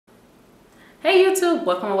Hey YouTube,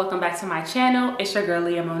 welcome and welcome back to my channel. It's your girl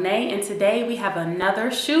Leah Monet, and today we have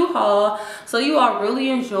another shoe haul. So you all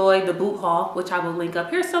really enjoyed the boot haul, which I will link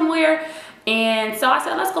up here somewhere. And so I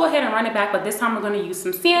said, let's go ahead and run it back, but this time we're going to use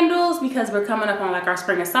some sandals because we're coming up on like our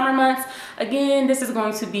spring and summer months. Again, this is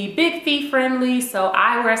going to be big feet friendly. So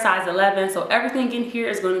I wear a size 11, so everything in here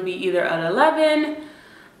is going to be either an 11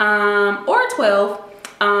 or a 12.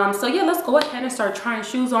 So yeah, let's go ahead and start trying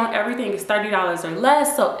shoes on. Everything is $30 or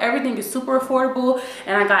less, so everything is super affordable.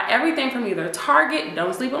 And I got everything from either Target,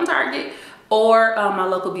 don't sleep on Target, or my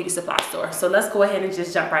local beauty supply store. So let's go ahead and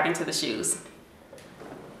just jump right into the shoes.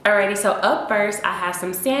 Alrighty, so up first, I have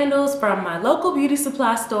some sandals from my local beauty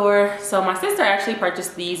supply store. So my sister actually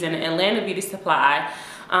purchased these in Atlanta Beauty Supply.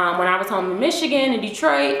 When I was home in Michigan and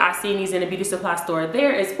Detroit, I seen these in a beauty supply store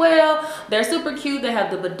there as well. They're super cute. They have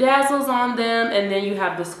the bedazzles on them, and then you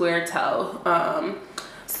have the square toe.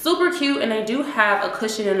 Super cute, and they do have a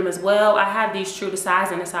cushion in them as well. I have these true to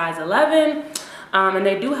size in a size 11, and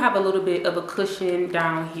they do have a little bit of a cushion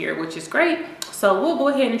down here, which is great. So we'll go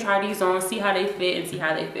ahead and try these on, see how they fit and see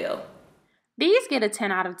how they feel. These get a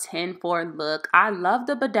 10 out of 10 for look. I love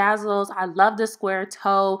the bedazzles. I love the square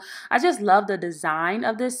toe. I just love the design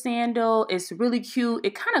of this sandal. It's really cute.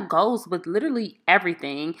 It kind of goes with literally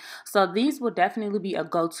everything. So these will definitely be a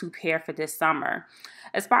go-to pair for this summer.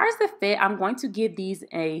 As far as the fit, I'm going to give these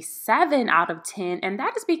a 7 out of 10, and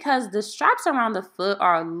that is because the straps around the foot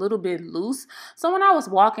are a little bit loose. So when I was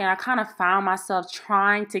walking, I kind of found myself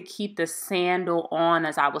trying to keep the sandal on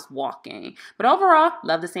as I was walking. But overall,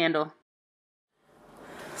 love the sandal.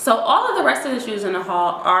 So all of the rest of the shoes in the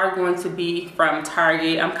haul are going to be from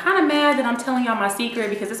Target. I'm kind of mad that I'm telling y'all my secret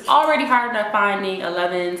because it's already hard enough finding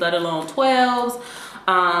 11s, let alone 12s.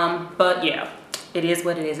 But yeah, it is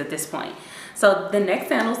what it is at this point. So the next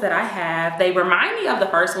sandals that I have, they remind me of the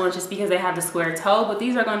first one just because they have the square toe, but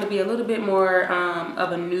these are going to be a little bit more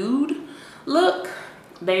of a nude look.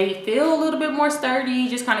 They feel a little bit more sturdy,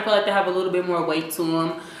 just kind of feel like they have a little bit more weight to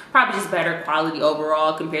them. Probably just better quality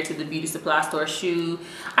overall compared to the beauty supply store shoe.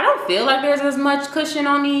 I don't feel like there's as much cushion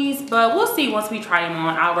on these, but we'll see once we try them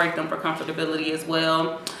on. I'll rate them for comfortability as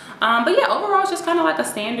well. But yeah, overall it's just kind of like a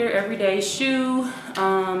standard everyday shoe.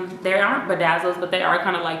 They aren't bedazzles, but they are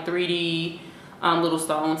kind of like 3D little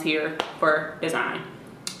stones here for design.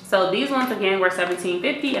 So these ones again were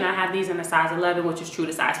 $17.50, and I have these in a size 11, which is true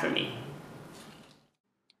to size for me.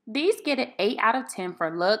 These get an 8 out of 10 for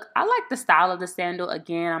look. I like the style of the sandal.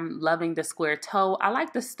 Again, I'm loving the square toe. I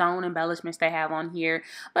like the stone embellishments they have on here,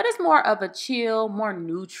 but it's more of a chill, more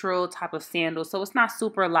neutral type of sandal. So it's not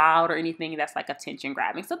super loud or anything that's like attention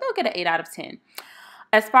grabbing. So they'll get an 8 out of 10.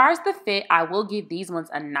 As far as the fit, I will give these ones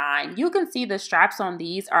a 9. You can see the straps on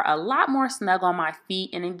these are a lot more snug on my feet,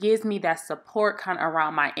 and it gives me that support kind of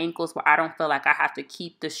around my ankles where I don't feel like I have to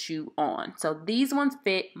keep the shoe on. So these ones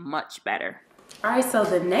fit much better. All right, so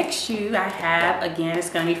the next shoe I have, again, it's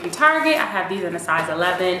going to be from Target. I have these in a size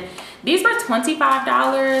 11. These were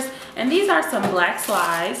 $25, and these are some black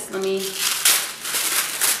slides. Let me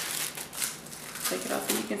take it off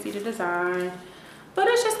so you can see the design. But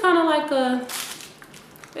it's just kind of like a,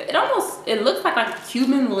 it looks like a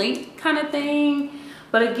Cuban link kind of thing.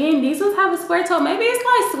 But again, these ones have a square toe. Maybe it's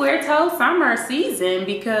like square toe summer season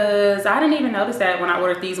because I didn't even notice that when I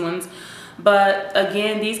ordered these ones. But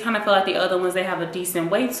again, these kind of feel like the other ones. They have a decent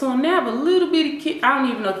weight to them. They have a little bit of, I don't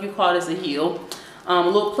even know if you call this a heel, a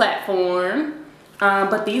little platform.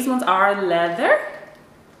 But these ones are leather.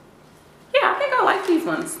 Yeah, I think I like these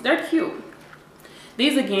ones. They're cute.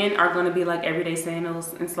 These again are going to be like everyday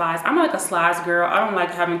sandals and slides. I'm like a slides girl. I don't like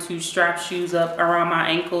having to strap shoes up around my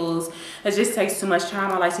ankles. It just takes too much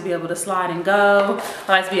time. I like to be able to slide and go.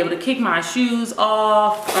 I like to be able to kick my shoes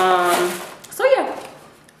off. So yeah.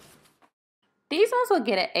 These also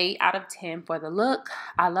get an 8 out of 10 for the look.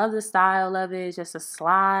 I love the style of it. It's just a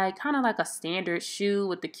slide, kind of like a standard shoe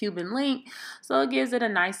with the Cuban link. So it gives it a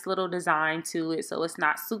nice little design to it. So it's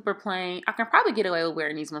not super plain. I can probably get away with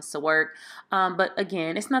wearing these ones to work. But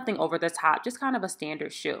again, it's nothing over the top, just kind of a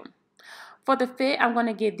standard shoe. For the fit, I'm going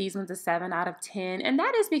to give these ones a 7 out of 10. And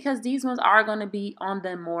that is because these ones are going to be on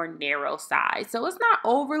the more narrow side. So it's not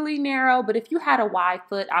overly narrow, but if you had a wide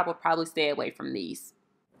foot, I would probably stay away from these.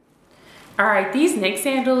 All right, these neck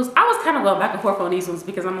sandals, I was kind of going back and forth on these ones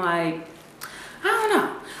because I'm like, I don't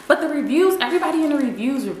know. But the reviews, everybody in the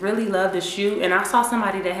reviews really loved the shoe. And I saw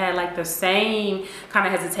somebody that had like the same kind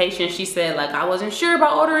of hesitation. She said like, I wasn't sure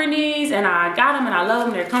about ordering these and I got them and I love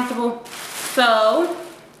them, they're comfortable. So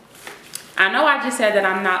I know I just said that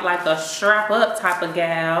I'm not like a strap up type of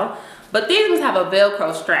gal, but these ones have a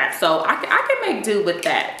Velcro strap. So I can make do with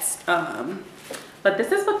that. but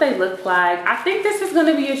this is what they look like. I think this is going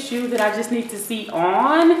to be a shoe that I just need to see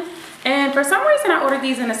on. And for some reason, I ordered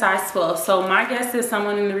these in a size 12. So my guess is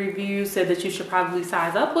someone in the review said that you should probably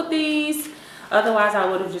size up with these. Otherwise, I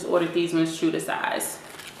would have just ordered these ones true to size.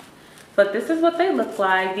 But this is what they look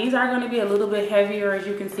like. These are going to be a little bit heavier. As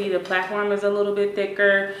you can see, the platform is a little bit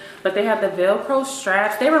thicker. But they have the Velcro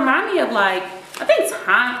straps. They remind me of like, I think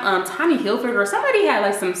Tommy Hilfiger or somebody had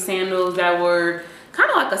like some sandals that were kind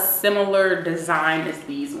of like a similar design as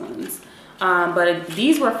these ones. But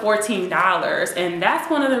these were $14, and that's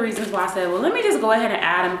one of the reasons why I said, well, let me just go ahead and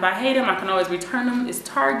add them. If I hate them, I can always return them. It's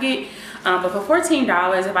Target. But for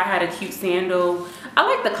 $14, if I had a cute sandal, I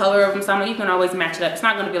like the color of them, so you can always match it up. It's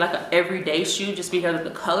not going to be like an everyday shoe just because of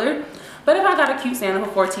the color. But if I got a cute sandal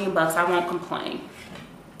for 14 bucks, I won't complain.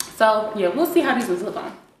 So yeah, we'll see how these ones look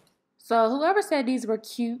on. So whoever said these were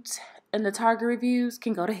cute in the Target reviews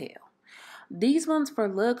can go to hell. These ones for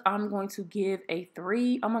look, I'm going to give a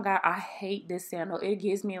 3. Oh my God, I hate this sandal. It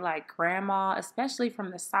gives me like grandma, especially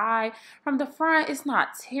from the side. From the front, it's not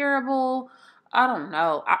terrible. I don't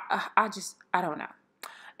know. I don't know.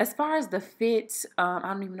 As far as the fit, I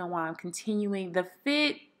don't even know why I'm continuing. The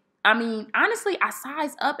fit, I mean, honestly, I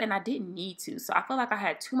sized up and I didn't need to. So I feel like I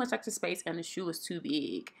had too much extra space and the shoe was too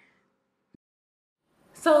big.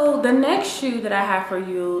 So the next shoe that I have for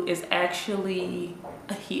you is actually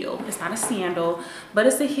a heel. It's not a sandal, but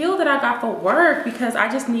it's a heel that I got for work because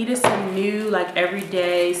I just needed some new, like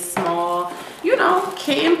everyday, small, you know,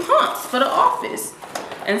 kitten pumps for the office.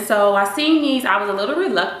 And so I seen these. I was a little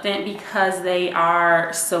reluctant because they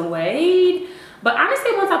are suede. But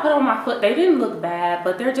honestly, once I put them on my foot, they didn't look bad,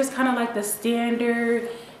 but they're just kind of like the standard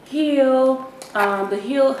heel. The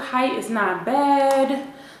heel height is not bad.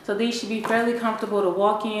 So these should be fairly comfortable to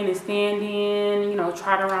walk in and stand in, you know,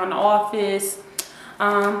 trot around the office.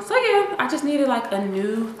 So yeah, I just needed like a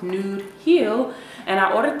new nude heel. And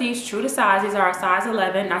I ordered these true to size. These are a size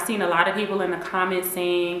 11. I've seen a lot of people in the comments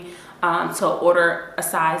saying to order a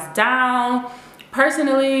size down.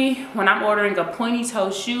 Personally, when I'm ordering a pointy toe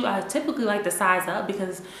shoe, I typically like to size up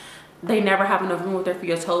because they never have enough room there for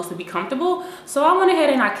your toes to be comfortable. So I went ahead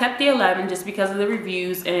and I kept the 11 just because of the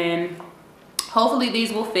reviews, and hopefully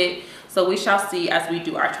these will fit, so we shall see as we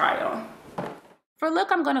do our try on. For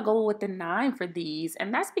look, I'm gonna go with the 9 for these,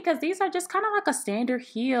 and that's because these are just kind of like a standard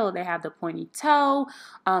heel. They have the pointy toe,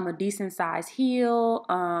 a decent size heel.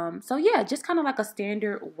 So yeah, just kind of like a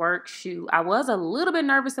standard work shoe. I was a little bit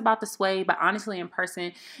nervous about the suede, but honestly in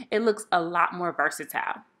person, it looks a lot more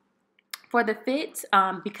versatile. For the fit,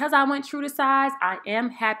 because I went true to size, I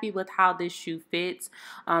am happy with how this shoe fits.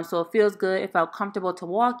 So it feels good. It felt comfortable to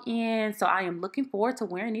walk in. So I am looking forward to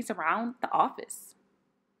wearing these around the office.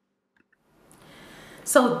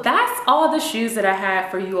 So that's all the shoes that I had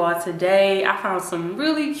for you all today. I found some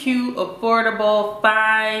really cute, affordable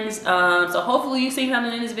finds. So hopefully you seen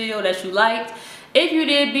something in this video that you liked. If you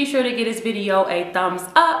did, be sure to give this video a thumbs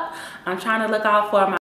up. I'm trying to look out for my